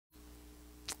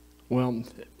Well,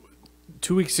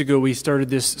 2 weeks ago, we started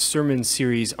this sermon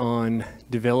series on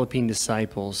developing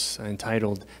disciples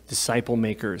entitled Disciple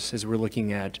Makers, as we're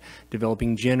looking at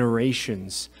developing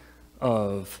generations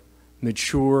of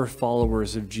mature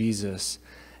followers of Jesus.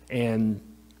 And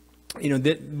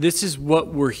this is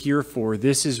what we're here for.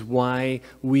 This is why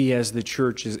we as the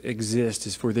church exist,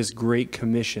 is for this great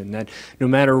commission, that no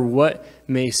matter what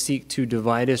may seek to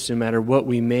divide us, no matter what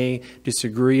we may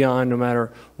disagree on, no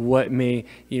matter what may,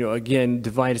 again,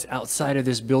 divide us outside of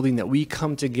this building, that we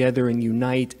come together and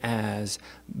unite as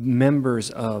members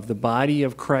of the body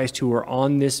of Christ who are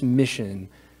on this mission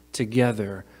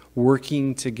together,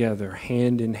 working together,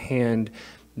 hand in hand,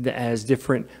 as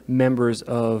different members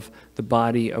of the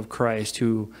body of Christ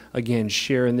who, again,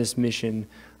 share in this mission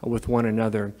with one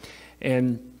another.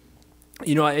 And,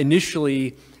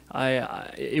 initially,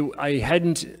 I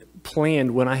hadn't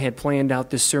planned, when I had planned out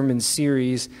this sermon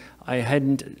series, I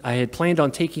had planned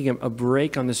on taking a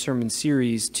break on the sermon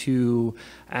series to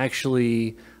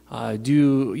actually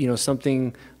do,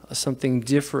 something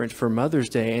different for Mother's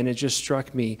Day. And it just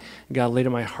struck me, God laid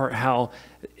on my heart, how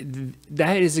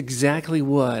that is exactly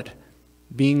what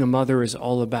being a mother is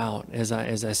all about. As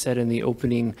I said in the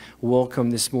opening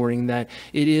welcome this morning, that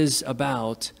it is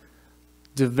about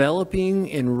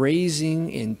developing and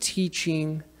raising and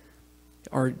teaching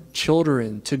our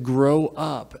children to grow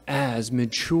up as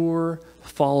mature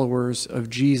followers of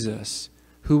Jesus,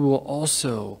 who will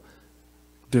also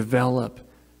develop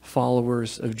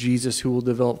followers of Jesus, who will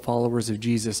develop followers of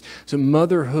Jesus. So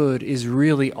motherhood is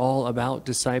really all about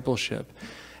discipleship,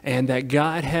 and that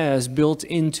God has built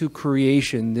into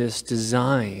creation this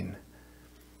design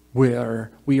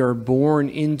where we are born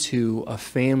into a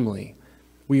family.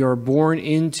 We are born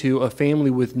into a family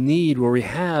with need, where we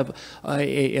have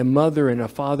a mother and a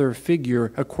father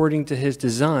figure according to his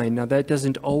design. Now, that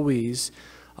doesn't always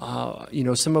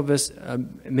some of us,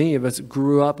 many of us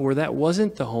grew up where that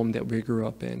wasn't the home that we grew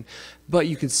up in. But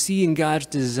you can see in God's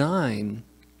design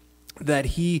that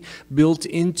he built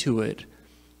into it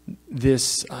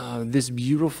this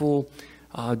beautiful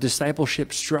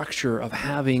discipleship structure of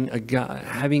having a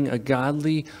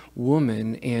godly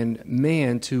woman and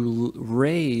man to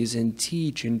raise and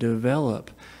teach and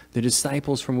develop the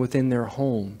disciples from within their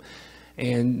home.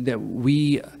 And that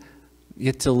we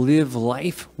get to live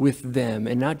life with them,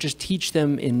 and not just teach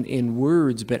them in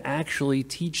words, but actually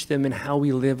teach them in how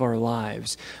we live our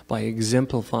lives by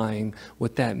exemplifying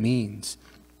what that means.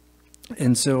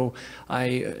 And so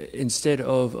instead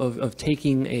of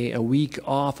taking a week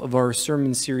off of our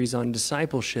sermon series on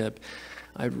discipleship,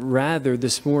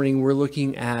 this morning we're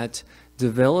looking at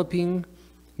developing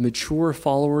mature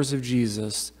followers of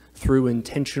Jesus through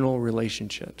intentional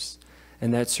relationships.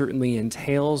 And that certainly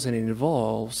entails and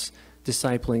involves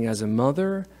discipling as a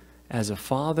mother, as a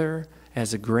father,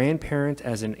 as a grandparent,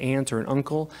 as an aunt or an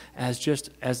uncle, as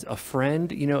a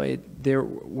friend.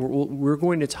 We're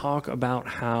going to talk about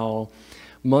how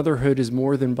motherhood is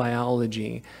more than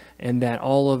biology, and that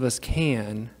all of us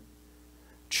can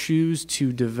choose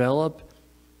to develop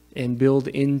and build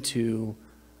into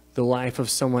the life of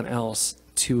someone else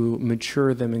to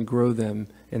mature them and grow them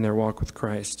in their walk with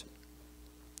Christ.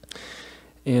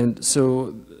 And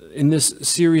so in this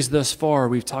series thus far,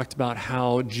 we've talked about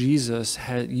how Jesus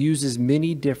uses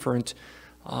many different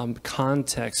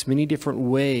contexts, many different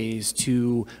ways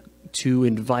to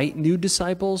invite new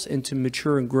disciples and to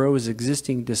mature and grow as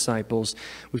existing disciples.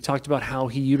 We've talked about how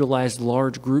he utilized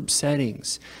large group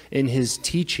settings in his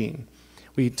teaching.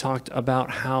 We talked about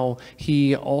how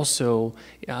he also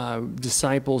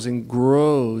disciples and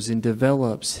grows and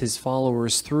develops his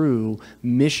followers through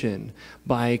mission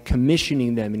by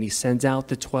commissioning them. And he sends out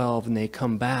the 12 and they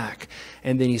come back.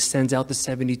 And then he sends out the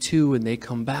 72 and they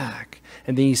come back.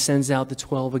 And then he sends out the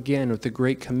 12 again with the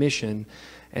Great Commission,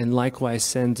 and likewise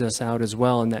sends us out as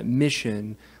well. In that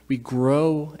mission, we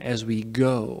grow as we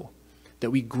go,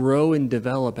 that we grow and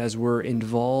develop as we're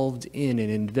involved in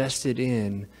and invested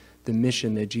in the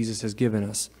mission that Jesus has given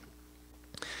us.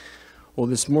 Well,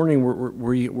 this morning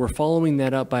we're following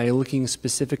that up by looking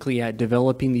specifically at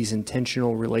developing these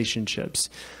intentional relationships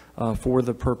for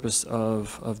the purpose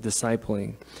of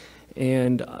discipling.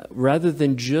 And rather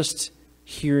than just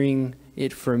hearing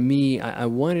it from me, I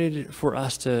wanted for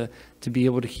us to be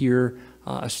able to hear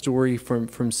a story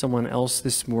from someone else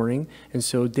this morning. And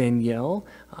so Danielle,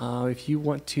 if you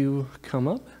want to come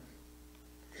up.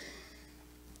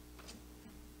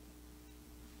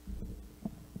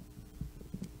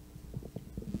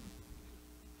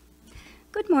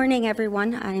 Good morning,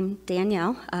 everyone. I'm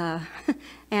Danielle.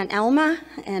 Aunt Elma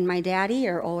and my daddy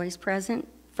are always present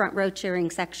front row cheering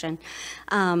section.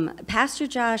 Pastor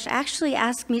Josh actually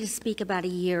asked me to speak about a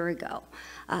year ago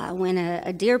when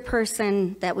a dear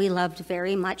person that we loved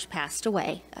very much passed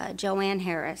away, Joanne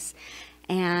Harris.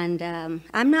 And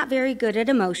I'm not very good at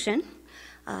emotion.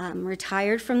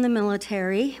 Retired from the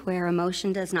military where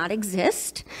emotion does not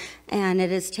exist, and it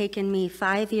has taken me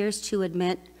 5 years to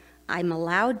admit I'm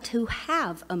allowed to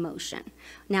have emotion.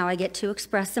 Now I get to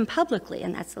express them publicly,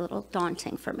 and that's a little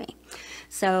daunting for me.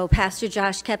 So Pastor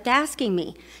Josh kept asking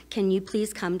me, can you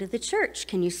please come to the church?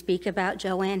 Can you speak about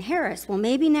Joanne Harris? Well,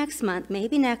 maybe next month,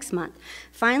 maybe next month.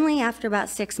 Finally, after about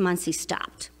 6 months, he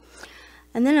stopped.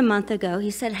 And then a month ago,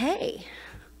 he said, hey,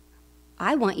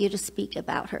 I want you to speak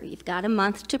about her. You've got a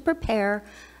month to prepare.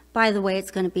 By the way,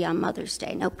 it's going to be on Mother's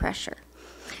Day, no pressure.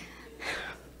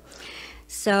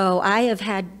 So I have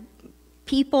had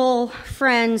people,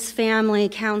 friends, family,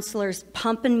 counselors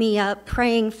pumping me up,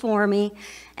 praying for me,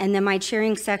 and then my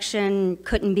cheering section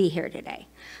couldn't be here today.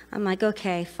 I'm like,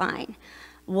 okay, fine.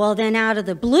 Well, then out of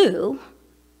the blue,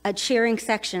 a cheering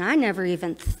section I never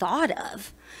even thought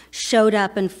of showed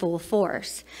up in full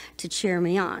force to cheer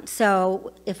me on.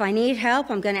 So if I need help,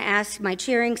 I'm going to ask my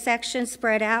cheering section,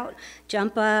 spread out,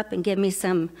 jump up, and give me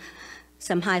some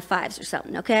high fives or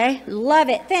something, okay? Love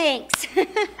it, thanks.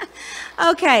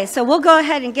 Okay, so we'll go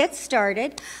ahead and get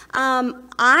started.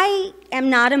 I am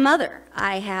not a mother.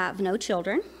 I have no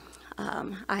children.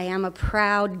 I am a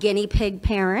proud guinea pig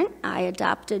parent. I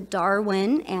adopted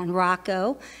Darwin and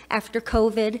Rocco. After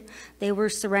COVID, they were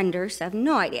surrenders. I have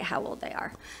no idea how old they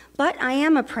are. But I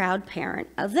am a proud parent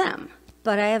of them.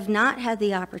 But I have not had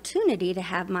the opportunity to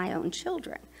have my own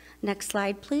children. Next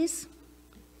slide, please.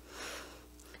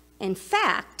 In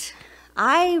fact,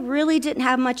 I really didn't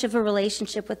have much of a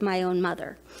relationship with my own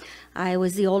mother. I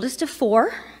was the oldest of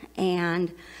 4,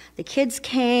 and the kids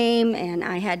came, and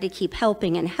I had to keep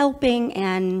helping,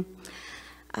 and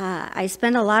I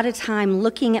spent a lot of time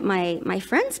looking at my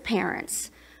friends' parents.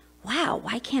 Wow,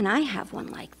 why can't I have one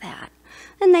like that?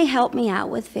 And they helped me out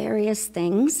with various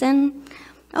things, and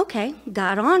okay,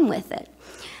 got on with it.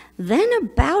 Then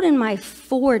about in my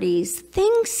 40s,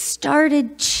 things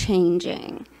started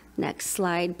changing. Next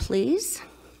slide, please.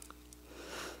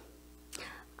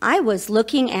 I was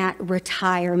looking at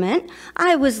retirement.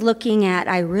 I was looking at,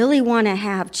 I really want to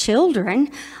have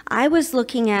children. I was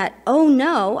looking at, oh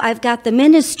no, I've got the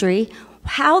ministry.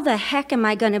 How the heck am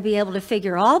I going to be able to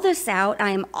figure all this out?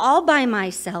 I am all by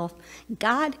myself.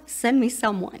 God, send me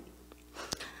someone.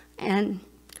 And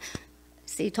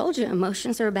see, told you,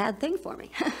 emotions are a bad thing for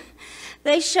me.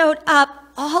 They showed up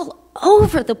all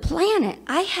over the planet.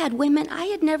 I had women I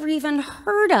had never even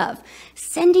heard of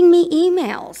sending me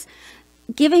emails,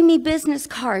 giving me business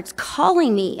cards,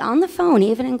 calling me on the phone,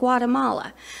 even in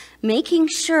Guatemala, making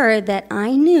sure that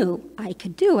I knew I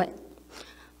could do it.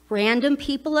 Random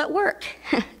people at work.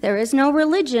 There is no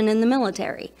religion in the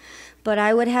military. But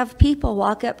I would have people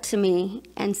walk up to me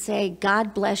and say,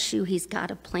 God bless you, he's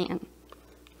got a plan.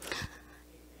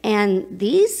 And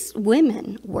these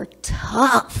women were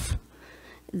tough.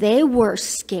 They were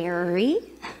scary.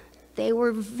 They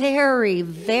were very,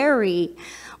 very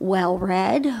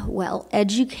well-read,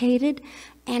 well-educated,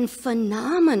 and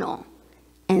phenomenal.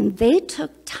 And they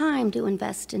took time to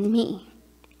invest in me.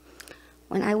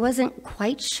 When I wasn't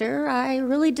quite sure I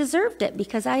really deserved it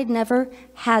because I had never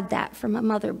had that from a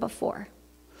mother before.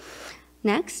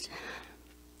 Next.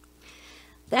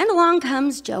 Then along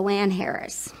comes Joanne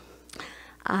Harris.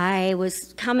 I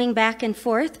was coming back and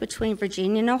forth between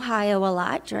Virginia and Ohio a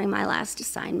lot during my last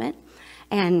assignment.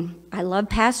 And I love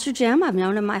Pastor Jim. I've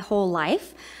known him my whole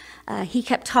life. He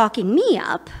kept talking me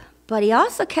up, but he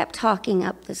also kept talking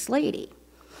up this lady.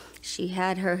 She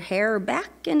had her hair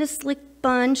back in a slick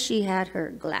bun. She had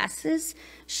her glasses.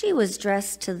 She was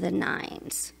dressed to the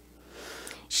nines.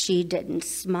 She didn't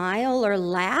smile or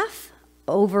laugh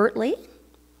overtly.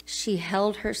 She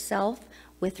held herself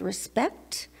with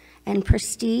respect and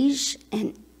prestige,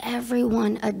 and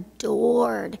everyone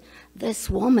adored this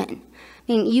woman.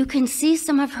 I mean, you can see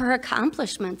some of her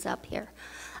accomplishments up here.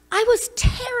 I was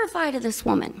terrified of this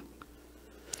woman.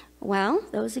 Well,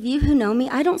 those of you who know me,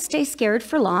 I don't stay scared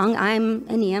for long. I'm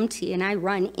an EMT, and I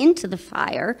run into the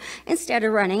fire instead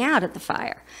of running out of the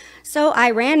fire. So I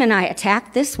ran and I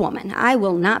attacked this woman. I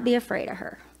will not be afraid of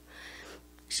her.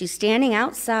 She's standing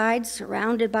outside,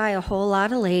 surrounded by a whole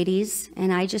lot of ladies,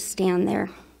 and I just stand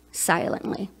there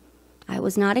silently. I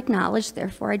was not acknowledged,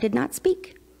 therefore I did not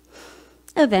speak.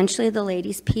 Eventually, the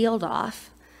ladies peeled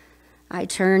off. I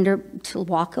turned to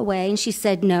walk away, and she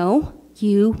said, "No,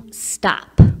 you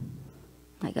stop." I'm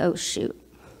like, oh, shoot.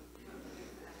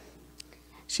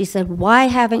 She said, "Why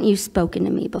haven't you spoken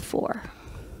to me before?"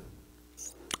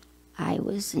 I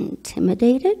was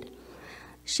intimidated.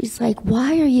 She's like,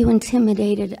 why are you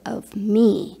intimidated of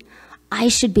me? I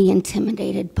should be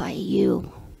intimidated by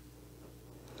you.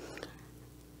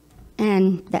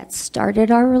 And that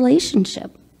started our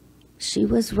relationship. She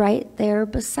was right there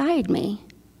beside me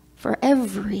for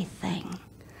everything.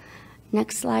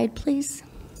 Next slide, please.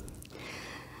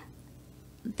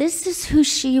 This is who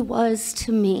she was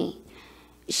to me.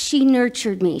 She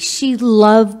nurtured me. She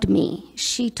loved me.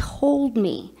 She told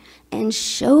me and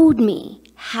showed me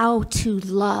how to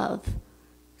love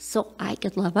so I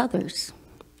could love others.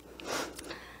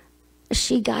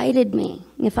 She guided me.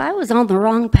 If I was on the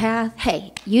wrong path,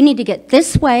 hey, you need to get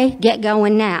this way, get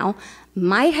going now,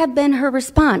 might have been her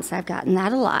response. I've gotten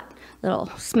that a lot. Little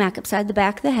smack upside the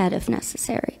back of the head if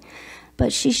necessary.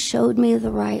 But she showed me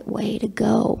the right way to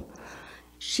go.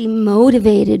 She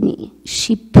motivated me.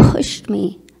 She pushed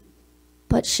me.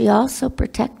 But she also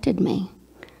protected me.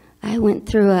 I went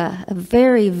through a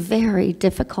very, very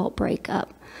difficult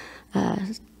breakup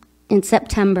in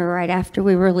September, right after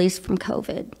we were released from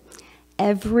COVID.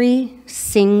 Every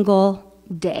single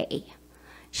day,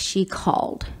 she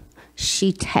called,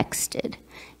 she texted,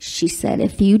 she said,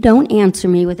 if you don't answer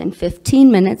me within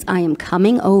 15 minutes, I am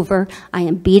coming over, I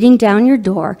am beating down your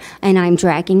door, and I'm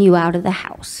dragging you out of the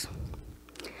house.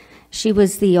 She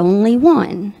was the only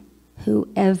one who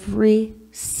every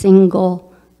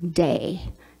single day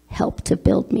helped to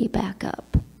build me back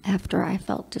up after I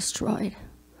felt destroyed.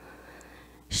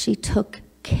 She took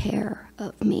care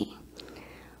of me.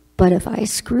 But if I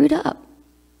screwed up,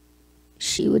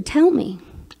 she would tell me,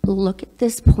 look at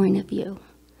this point of view.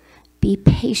 Be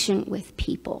patient with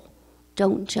people.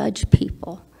 Don't judge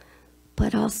people.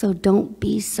 But also don't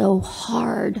be so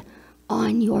hard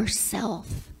on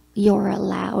yourself. You're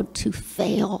allowed to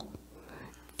fail.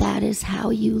 That is how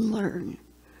you learn.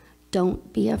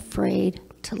 Don't be afraid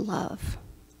to love.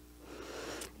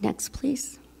 Next,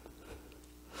 please.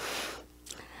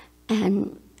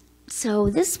 And so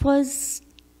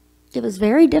it was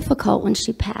very difficult when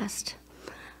she passed.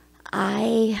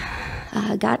 I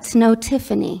got to know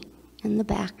Tiffany in the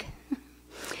back.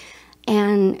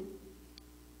 And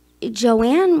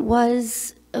Joanne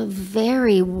was a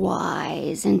very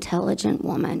wise, intelligent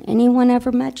woman. Anyone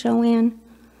ever met Joanne?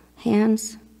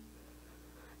 Hands?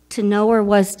 To know her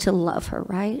was to love her,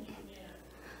 right?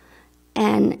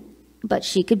 But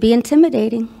she could be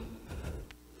intimidating.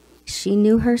 She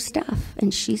knew her stuff,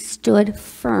 and she stood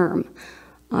firm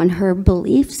on her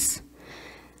beliefs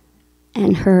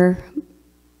and her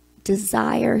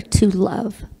desire to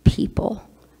love people.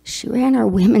 She ran our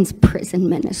women's prison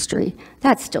ministry.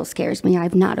 That still scares me.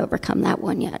 I've not overcome that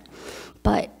one yet.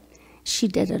 But she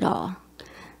did it all.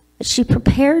 She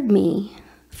prepared me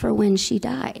for when she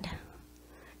died.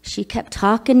 She kept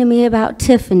talking to me about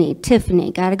Tiffany.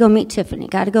 Tiffany, gotta go meet Tiffany,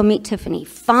 gotta go meet Tiffany.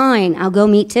 Fine, I'll go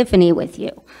meet Tiffany with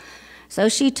you. So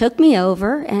she took me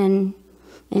over and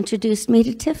introduced me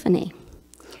to Tiffany.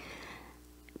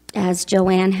 As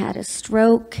Joanne had a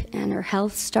stroke and her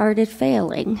health started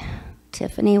failing,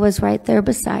 Tiffany was right there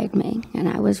beside me, and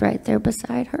I was right there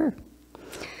beside her.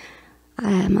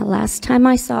 The last time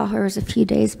I saw her was a few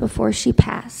days before she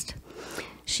passed.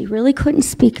 She really couldn't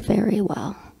speak very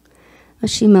well. But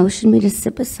she motioned me to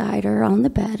sit beside her on the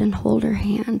bed and hold her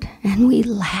hand. And we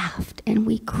laughed and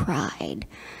we cried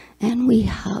and we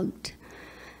hugged.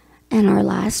 And our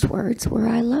last words were,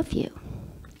 I love you.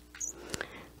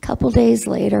 A couple days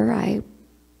later, I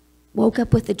woke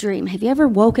up with a dream. Have you ever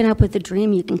woken up with a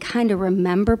dream? You can kind of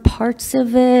remember parts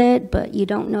of it, but you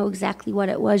don't know exactly what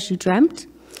it was you dreamt.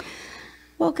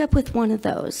 Woke up with one of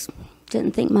those.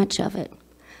 Didn't think much of it.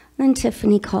 Then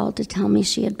Tiffany called to tell me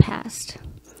she had passed.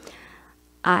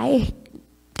 I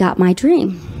got my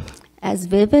dream as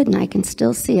vivid, and I can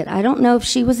still see it. I don't know if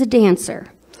she was a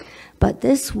dancer, but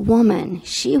this woman,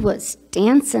 she was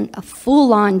dancing a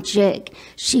full-on jig.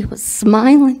 She was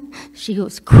smiling, she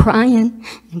was crying,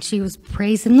 and she was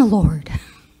praising the Lord.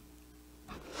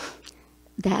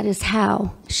 That is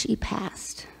how she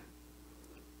passed.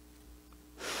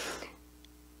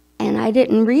 And I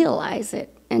didn't realize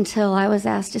it until I was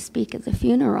asked to speak at the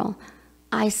funeral.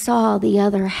 I saw the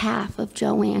other half of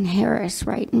Joanne Harris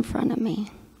right in front of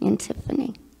me in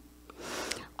Tiffany.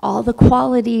 All the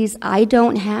qualities I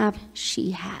don't have,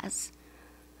 she has.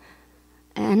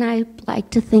 And I like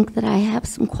to think that I have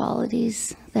some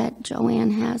qualities that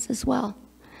Joanne has as well,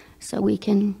 so we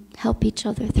can help each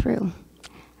other through.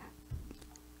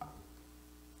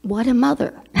 What a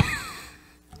mother.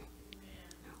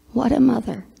 What a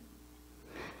mother.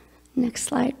 Next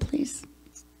slide, please.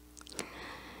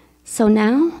 So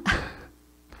now,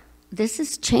 this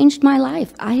has changed my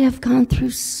life. I have gone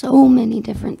through so many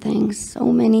different things,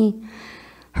 so many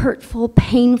hurtful,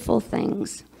 painful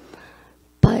things.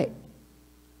 But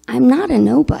I'm not a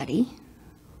nobody.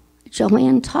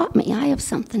 Joanne taught me I have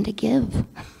something to give.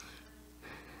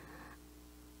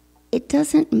 It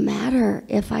doesn't matter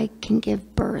if I can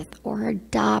give birth or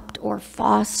adopt or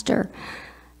foster.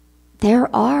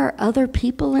 There are other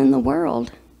people in the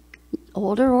world,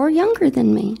 older or younger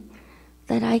than me,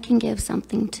 that I can give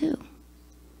something to.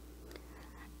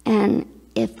 And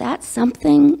if that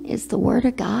something is the Word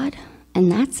of God,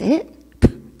 and that's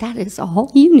it, that is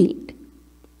all you need.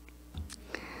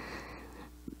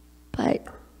 But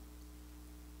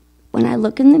when I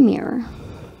look in the mirror,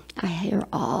 I hear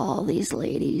all these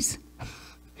ladies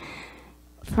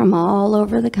from all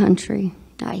over the country.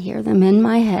 I hear them in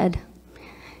my head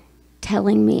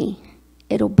telling me,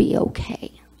 it'll be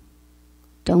okay.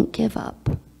 Don't give up.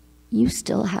 You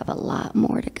still have a lot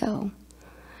more to go.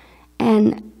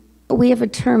 And we have a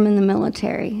term in the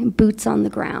military, boots on the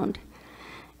ground.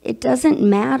 It doesn't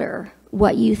matter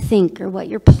what you think or what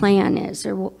your plan is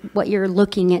or what you're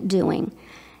looking at doing.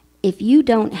 If you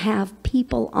don't have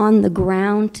people on the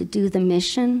ground to do the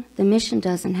mission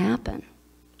doesn't happen.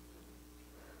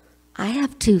 I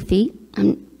have 2 feet.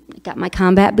 I got my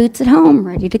combat boots at home,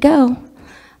 ready to go.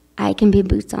 I can be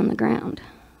boots on the ground.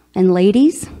 And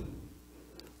ladies,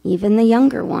 even the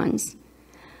younger ones,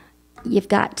 you've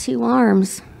got 2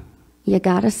 arms. You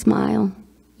got a smile.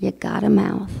 You got a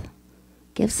mouth.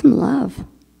 Give some love.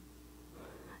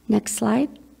 Next slide.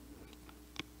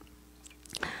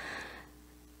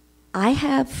 I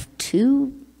have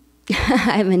I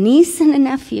have a niece and a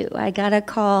nephew. I got a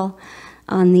call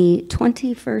on the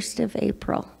 21st of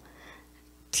April,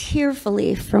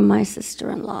 tearfully from my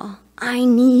sister-in-law. I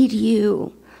need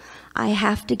you. I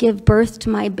have to give birth to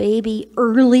my baby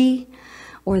early,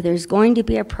 or there's going to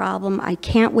be a problem. I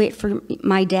can't wait for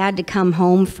my dad to come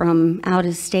home from out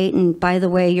of state. And by the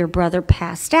way, your brother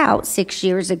passed out 6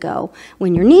 years ago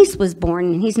when your niece was born,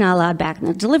 and he's not allowed back in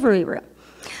the delivery room.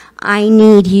 I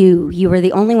need you. You are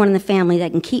the only one in the family that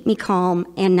can keep me calm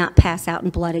and not pass out in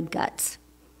blood and guts.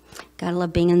 Gotta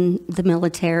love being in the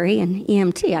military and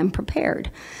EMT. I'm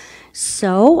prepared.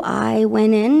 So I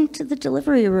went into the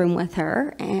delivery room with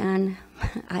her, and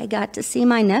I got to see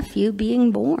my nephew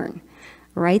being born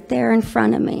right there in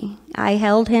front of me. I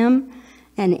held him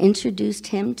and introduced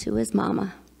him to his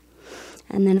mama.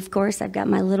 And then, of course, I've got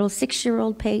my little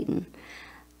 6-year-old Peyton.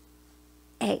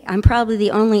 Hey, I'm probably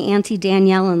the only Auntie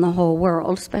Danielle in the whole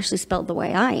world, especially spelled the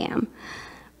way I am.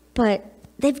 But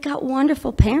they've got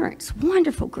wonderful parents,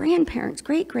 wonderful grandparents,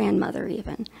 great-grandmother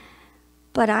even.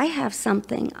 But I have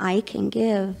something I can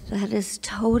give that is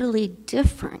totally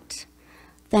different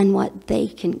than what they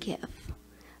can give.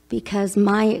 Because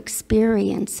my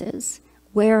experiences,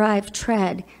 where I've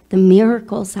tread, the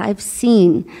miracles I've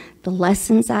seen, the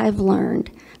lessons I've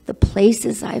learned, the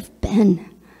places I've been,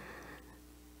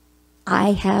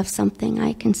 I have something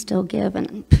I can still give,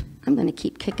 and I'm going to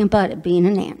keep kicking butt at being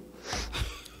an aunt.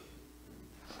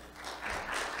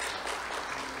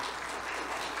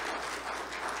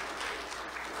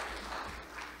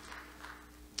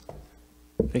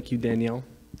 Thank you, Danielle.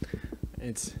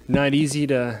 It's not easy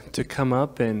to come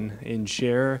up and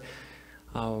share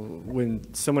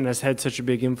when someone has had such a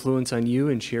big influence on you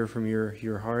and share from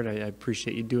your heart. I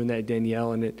appreciate you doing that,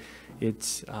 Danielle, and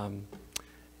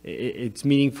it's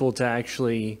meaningful to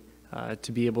actually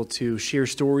to be able to share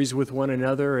stories with one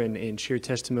another and share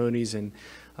testimonies and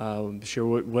share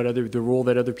the role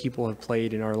that other people have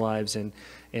played in our lives. And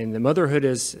the motherhood,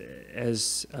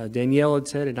 as Danielle had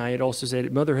said, and I had also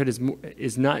said, motherhood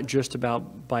is not just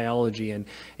about biology. And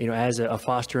as a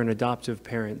foster and adoptive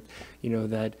parent,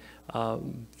 that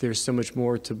there's so much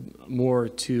more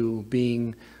to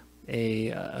being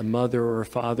a mother or a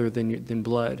father than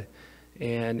blood.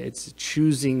 And it's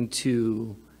choosing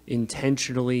to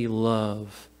intentionally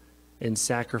love and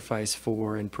sacrifice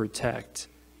for and protect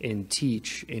and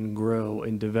teach and grow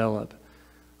and develop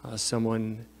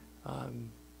someone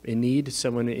in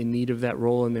need of that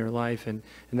role in their life. And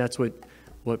that's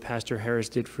what Pastor Harris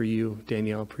did for you,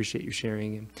 Danielle. Appreciate you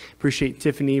sharing, and appreciate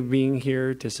Tiffany being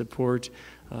here to support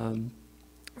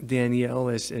Danielle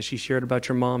as she shared about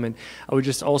your mom. And I would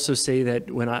just also say that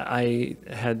when I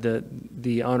had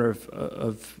the honor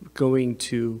of going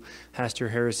to Pastor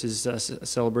Harris's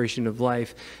celebration of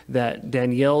life, that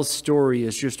Danielle's story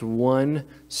is just one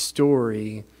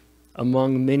story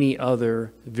among many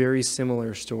other very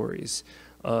similar stories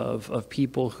of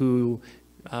people who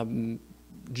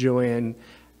Joanne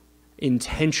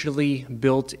intentionally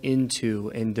built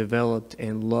into and developed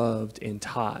and loved and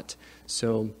taught.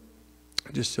 So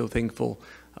just so thankful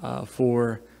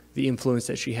for the influence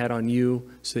that she had on you,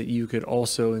 so that you could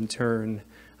also in turn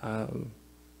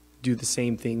do the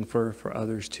same thing for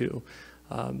others too.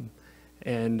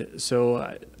 And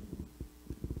so,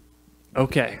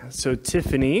 okay, so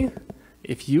Tiffany,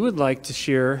 if you would like to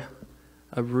share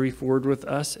a brief word with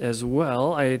us as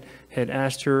well. I had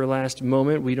asked her last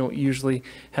moment. We don't usually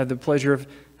have the pleasure of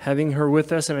having her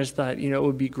with us, and I just thought, it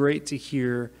would be great to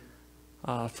hear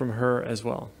from her as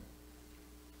well.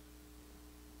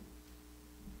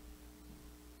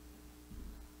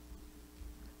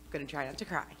 I'm going to try not to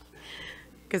cry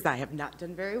because I have not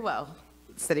done very well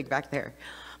sitting back there.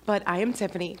 But I am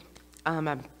Tiffany.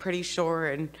 I'm pretty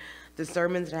sure in the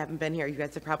sermons that haven't been here, you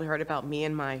guys have probably heard about me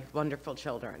and my wonderful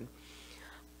children.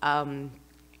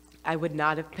 I would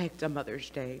not have picked a Mother's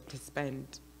Day to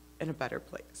spend in a better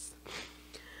place.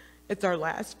 It's our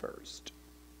last first.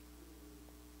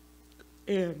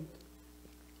 And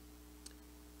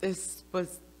this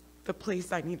was the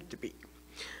place I needed to be.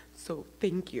 So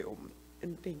thank you,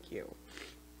 and thank you.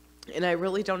 And I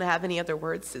really don't have any other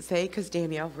words to say because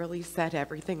Danielle really said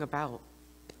everything about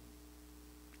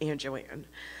Aunt Joanne.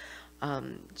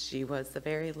 She was a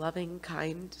very loving,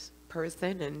 kind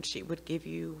person, and she would give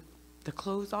you the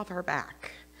clothes off her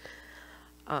back.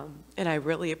 And I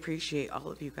really appreciate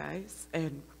all of you guys,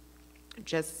 and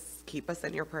just keep us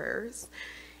in your prayers.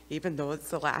 Even though it's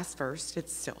the last first,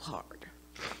 it's still hard.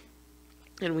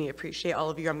 And we appreciate all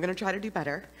of you. I'm going to try to do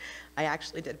better. I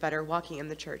actually did better walking in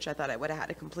the church. I thought I would have had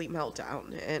a complete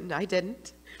meltdown, and I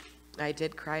didn't. I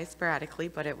did cry sporadically,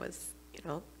 but it was,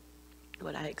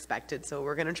 what I expected. So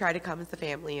we're going to try to come as a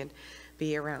family and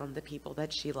be around the people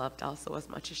that she loved also as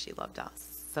much as she loved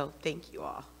us. So thank you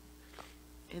all.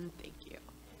 And thank you.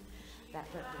 That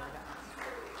went my best.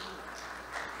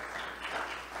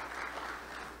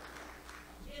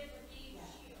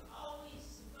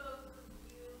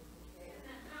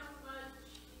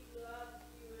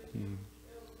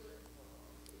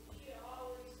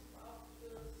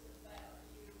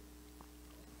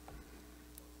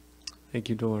 Thank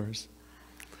you, Dolores.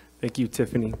 Thank you,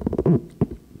 Tiffany.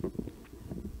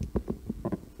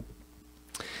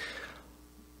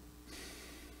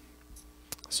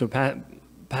 So,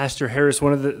 Pastor Harris,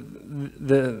 one of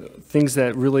the things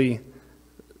that really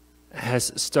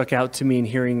has stuck out to me in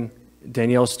hearing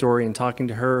Danielle's story and talking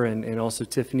to her, and also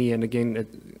Tiffany, and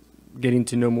again, getting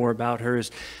to know more about her,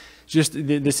 is just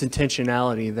this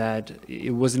intentionality that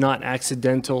it was not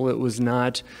accidental. It was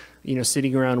not,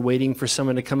 sitting around waiting for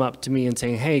someone to come up to me and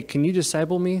saying, "Hey, can you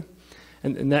disciple me?"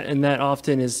 And that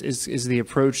often is the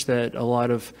approach that a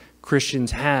lot of Christians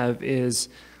have is,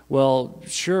 well,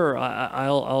 sure,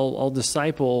 I'll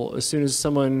disciple as soon as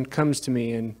someone comes to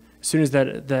me and as soon as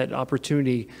that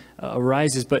opportunity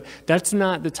arises. But that's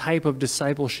not the type of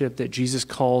discipleship that Jesus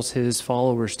calls his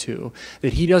followers to.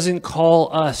 That he doesn't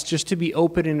call us just to be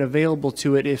open and available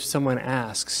to it if someone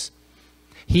asks.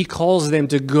 He calls them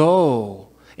to go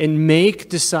and make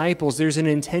disciples. There's an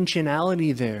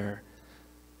intentionality there.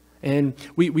 And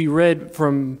we read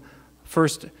from 1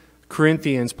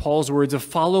 Corinthians, Paul's words of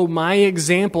follow my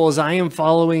example as I am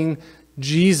following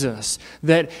Jesus.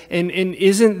 And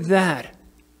isn't that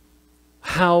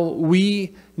how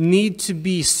we need to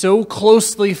be so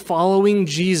closely following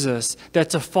Jesus that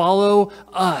to follow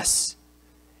us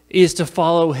is to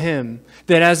follow him?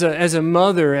 That as a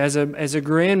mother, as a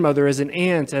grandmother, as an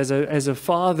aunt, as a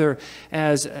father,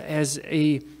 as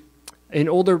an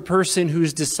older person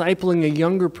who's discipling a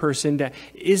younger person,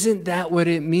 isn't that what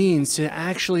it means to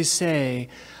actually say,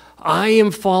 I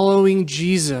am following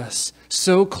Jesus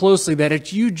so closely that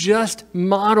if you just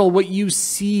model what you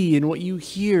see and what you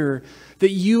hear,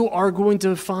 that you are going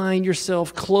to find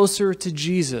yourself closer to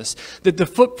Jesus. That the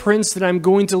footprints that I'm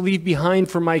going to leave behind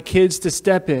for my kids to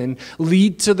step in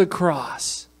lead to the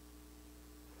cross.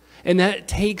 And that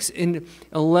takes in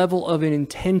a level of an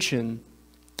intention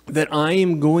that I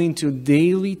am going to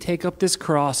daily take up this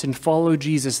cross and follow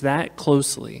Jesus that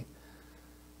closely.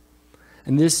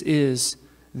 And this is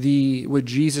what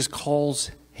Jesus calls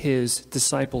his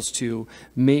disciples to,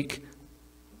 make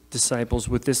disciples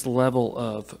with this level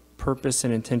of purpose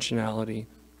and intentionality.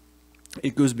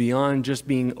 It goes beyond just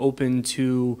being open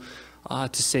to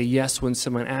say yes when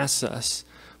someone asks us,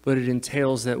 but it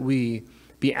entails that we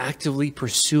be actively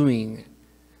pursuing,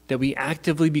 that we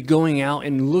actively be going out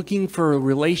and looking for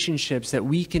relationships that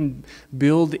we can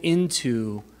build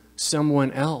into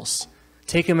someone else.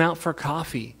 Take them out for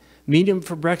coffee. Meet them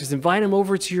for breakfast. Invite them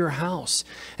over to your house.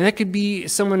 And that could be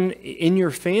someone in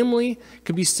your family,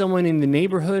 could be someone in the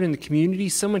neighborhood, in the community,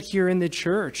 someone here in the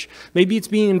church. Maybe it's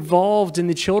being involved in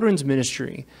the children's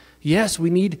ministry. Yes, we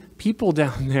need people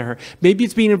down there. Maybe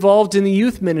it's being involved in the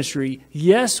youth ministry.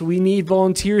 Yes, we need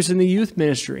volunteers in the youth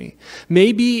ministry.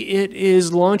 Maybe it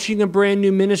is launching a brand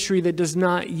new ministry that does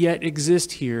not yet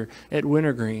exist here at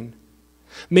Wintergreen.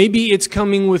 Maybe it's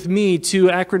coming with me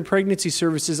to Akron Pregnancy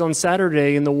Services on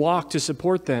Saturday in the walk to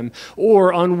support them,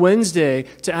 or on Wednesday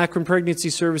to Akron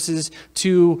Pregnancy Services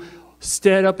to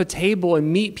set up a table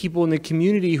and meet people in the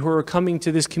community who are coming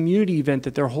to this community event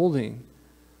that they're holding.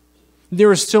 There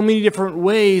are so many different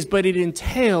ways, but it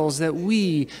entails that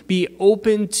we be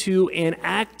open to and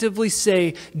actively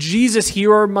say, Jesus,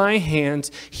 here are my hands,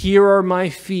 here are my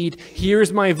feet,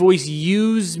 here's my voice,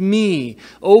 use me.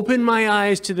 Open my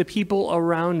eyes to the people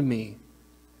around me.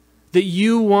 That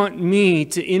you want me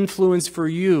to influence for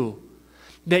you.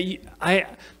 I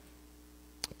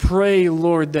pray,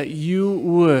 Lord, that you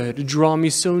would draw me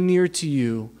so near to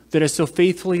you, that I so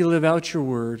faithfully live out your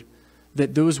word,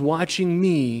 that those watching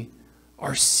me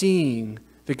are seeing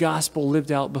the gospel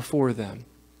lived out before them.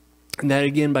 And that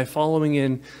again, by following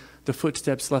in the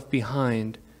footsteps left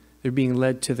behind, they're being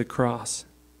led to the cross.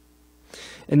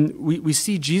 And we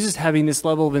see Jesus having this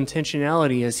level of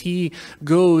intentionality as he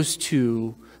goes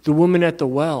to the woman at the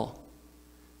well.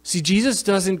 See, Jesus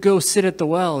doesn't go sit at the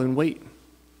well and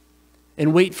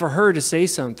wait for her to say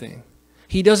something.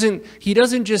 He doesn't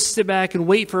just sit back and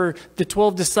wait for the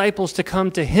 12 disciples to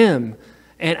come to him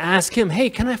and ask him, hey,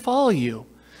 can I follow you?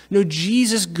 No,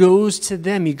 Jesus goes to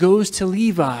them. He goes to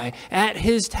Levi at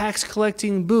his tax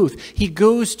collecting booth. He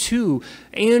goes to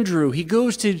Andrew. He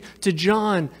goes to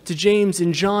John, to James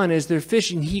and John as they're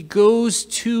fishing. He goes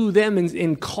to them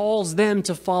and calls them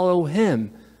to follow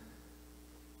him.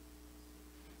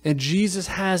 And Jesus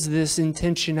has this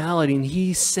intentionality, and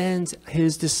he sends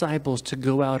his disciples to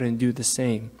go out and do the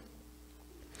same.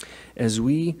 As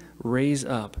we raise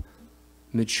up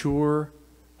mature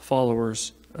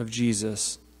followers of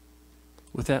Jesus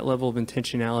with that level of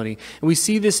intentionality. And we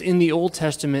see this in the Old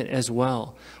Testament as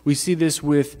well. We see this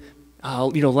with,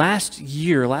 last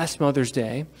Mother's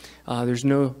Day, there's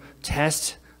no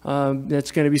test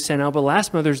that's going to be sent out, but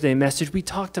last Mother's Day message, we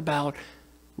talked about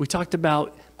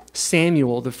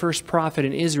Samuel, the first prophet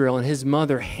in Israel, and his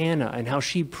mother Hannah, and how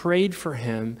she prayed for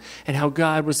him, and how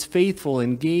God was faithful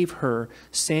and gave her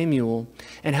Samuel,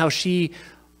 and how she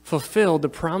fulfilled the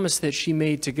promise that she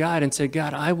made to God and said,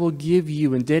 God, I will give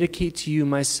you and dedicate to you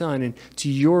my son and to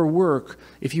your work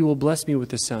if you will bless me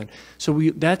with a son. So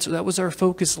that was our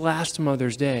focus last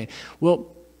Mother's Day.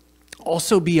 Well,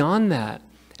 also beyond that,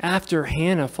 after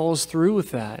Hannah follows through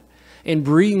with that and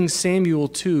brings Samuel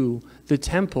to the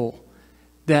temple,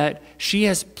 that she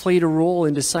has played a role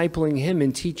in discipling him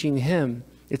and teaching him.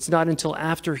 It's not until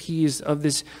after he's of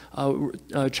this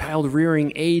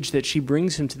child-rearing age that she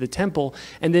brings him to the temple.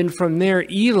 And then from there,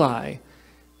 Eli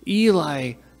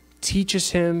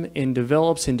teaches him and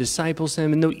develops and disciples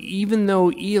him. And even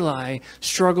though Eli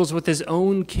struggles with his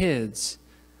own kids,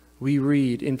 we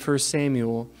read in 1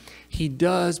 Samuel, he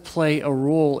does play a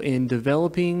role in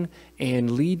developing and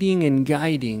leading and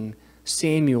guiding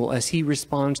Samuel as he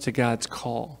responds to God's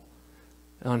call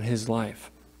on his life.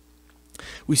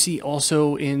 We see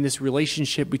also in this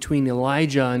relationship between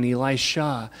Elijah and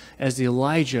Elisha, as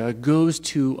Elijah goes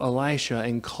to Elisha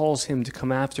and calls him to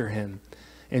come after him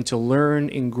and to learn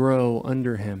and grow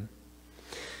under him.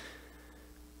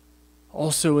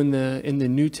 Also in the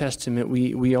New Testament,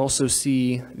 we also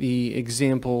see the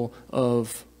example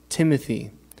of Timothy.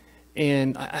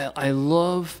 And I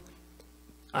love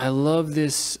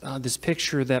this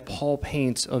picture that Paul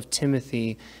paints of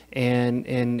Timothy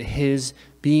and his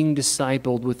being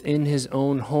discipled within his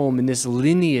own home in this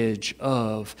lineage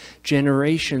of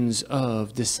generations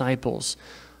of disciples,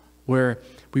 where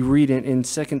we read in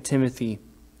 2 Timothy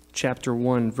chapter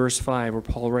 1, verse 5, where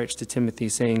Paul writes to Timothy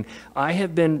saying, I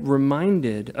have been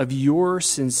reminded of your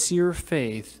sincere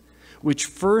faith, which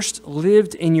first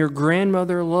lived in your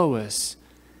grandmother Lois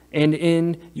and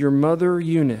in your mother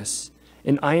Eunice,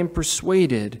 and I am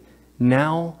persuaded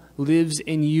now lives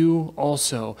in you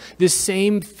also. This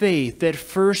same faith that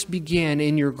first began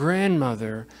in your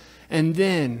grandmother and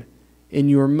then in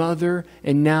your mother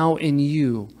and now in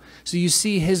you. So you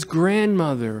see, his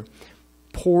grandmother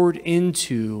poured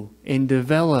into and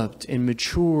developed and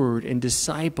matured and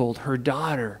discipled her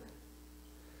daughter.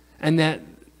 And that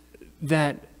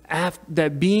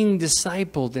being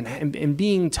discipled and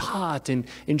being taught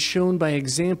and shown by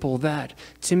example, that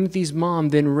Timothy's mom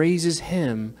then raises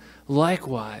him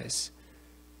likewise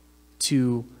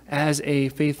as a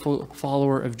faithful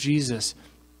follower of Jesus.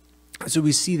 So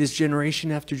we see this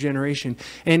generation after generation.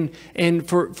 And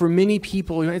for many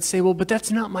people, you might say, well, but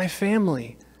that's not my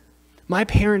family. My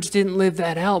parents didn't live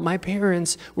that out. My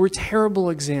parents were terrible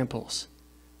examples.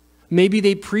 Maybe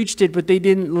they preached it, but they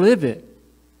didn't live it.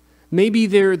 Maybe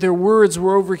their words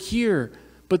were over here,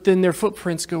 but then their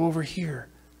footprints go over here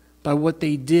by what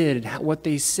they did, what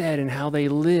they said, and how they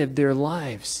lived their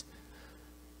lives.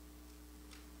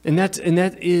 And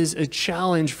that is a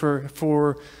challenge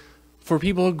for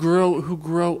people who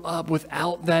grow up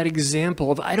without that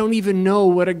example of, I don't even know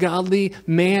what a godly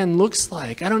man looks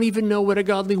like. I don't even know what a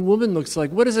godly woman looks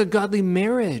like. What does a godly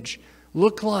marriage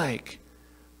look like?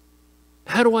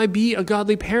 How do I be a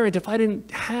godly parent if I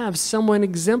didn't have someone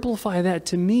exemplify that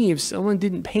to me, if someone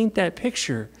didn't paint that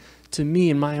picture to me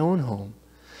in my own home?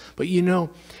 But you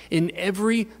know, in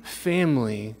every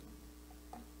family,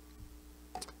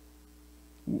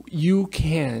 you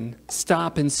can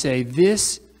stop and say,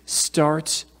 this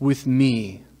starts with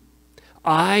me.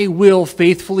 I will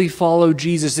faithfully follow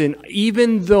Jesus, and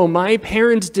even though my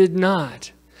parents did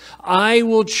not, I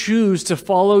will choose to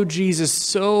follow Jesus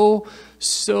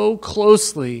so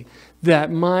closely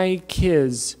that my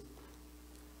kids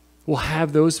will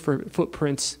have those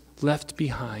footprints left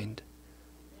behind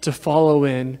to follow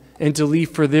in and to leave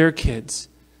for their kids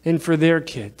and for their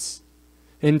kids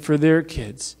and for their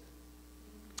kids.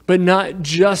 But not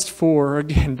just for,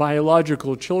 again,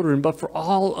 biological children, but for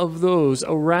all of those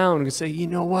around and say, you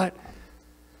know what?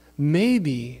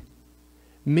 Maybe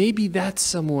that's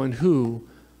someone who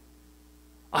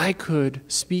I could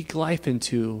speak life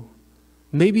into.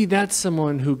 Maybe that's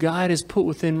someone who God has put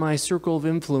within my circle of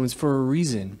influence for a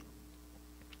reason.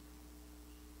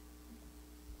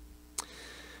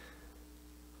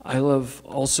 I love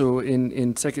also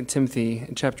in 2 Timothy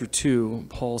in chapter 2,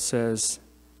 Paul says,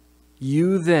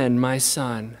 you then, my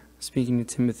son, speaking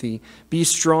to Timothy, be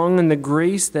strong in the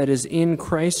grace that is in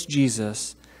Christ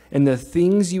Jesus, and the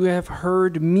things you have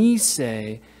heard me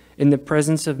say in the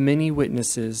presence of many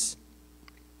witnesses.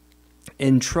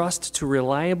 Entrust to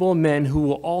reliable men who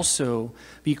will also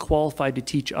be qualified to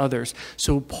teach others.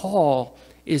 So Paul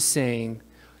is saying,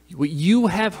 what you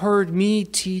have heard me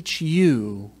teach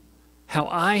you, how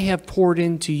I have poured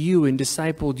into you and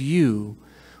discipled you,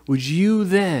 would you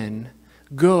then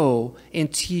go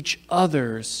and teach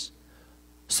others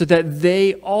so that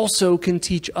they also can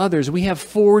teach others? We have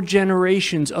 4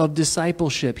 generations of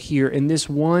discipleship here in these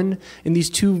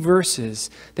 2 verses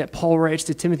that Paul writes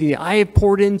to Timothy. I have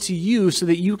poured into you so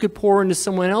that you could pour into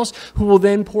someone else who will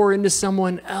then pour into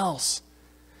someone else.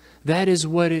 That is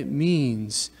what it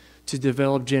means to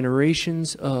develop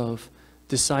generations of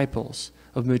disciples,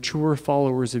 of mature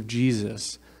followers of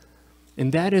Jesus.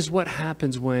 And that is what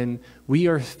happens when we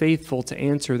are faithful to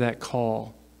answer that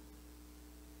call.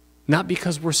 Not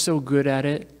because we're so good at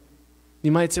it.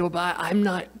 You might say, well, but I'm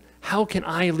not, how can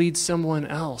I lead someone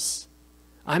else?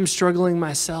 I'm struggling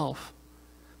myself.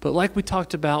 But like we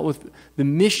talked about with the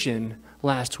mission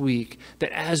last week,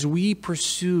 that as we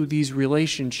pursue these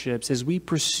relationships, as we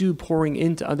pursue pouring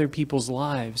into other people's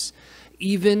lives,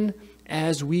 even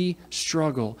as we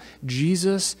struggle,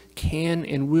 Jesus can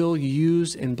and will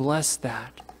use and bless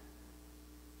that.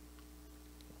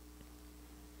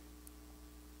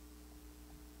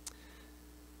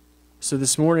 So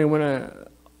this morning, I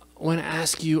want to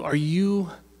ask you,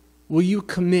 will you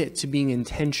commit to being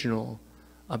intentional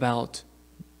about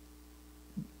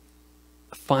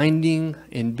finding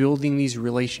and building these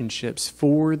relationships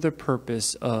for the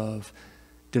purpose of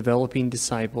developing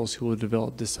disciples who will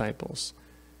develop disciples?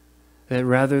 That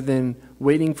rather than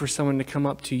waiting for someone to come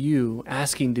up to you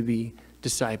asking to be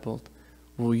discipled,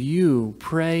 will you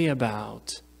pray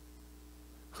about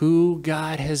who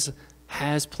God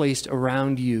has placed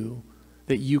around you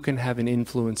that you can have an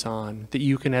influence on, that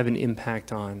you can have an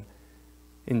impact on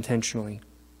intentionally?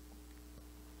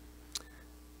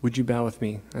 Would you bow with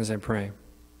me as I pray?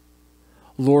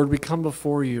 Lord, we come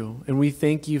before you and we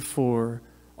thank you for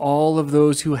all of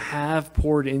those who have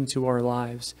poured into our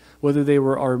lives, whether they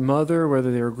were our mother,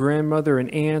 whether they were grandmother, an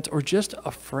aunt, or just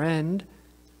a friend.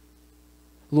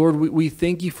 Lord, we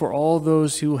thank you for all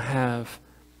those who have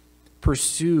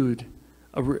pursued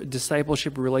a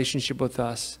discipleship relationship with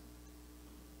us.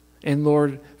 And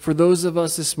Lord, for those of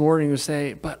us this morning who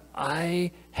say, but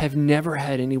I have never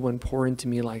had anyone pour into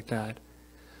me like that,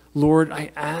 Lord,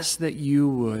 I ask that you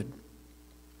would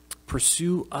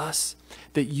pursue us,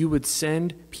 that you would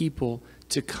send people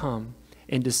to come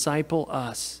and disciple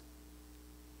us.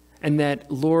 And that,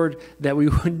 Lord, that we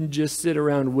wouldn't just sit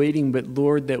around waiting, but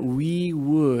Lord, that we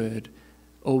would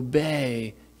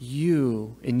obey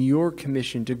you and your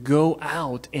commission to go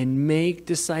out and make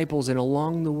disciples, and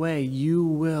along the way, you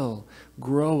will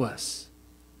grow us.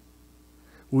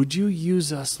 Would you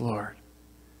use us, Lord,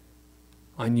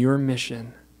 on your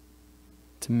mission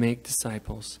to make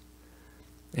disciples?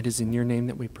 It is in your name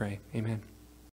that we pray. Amen.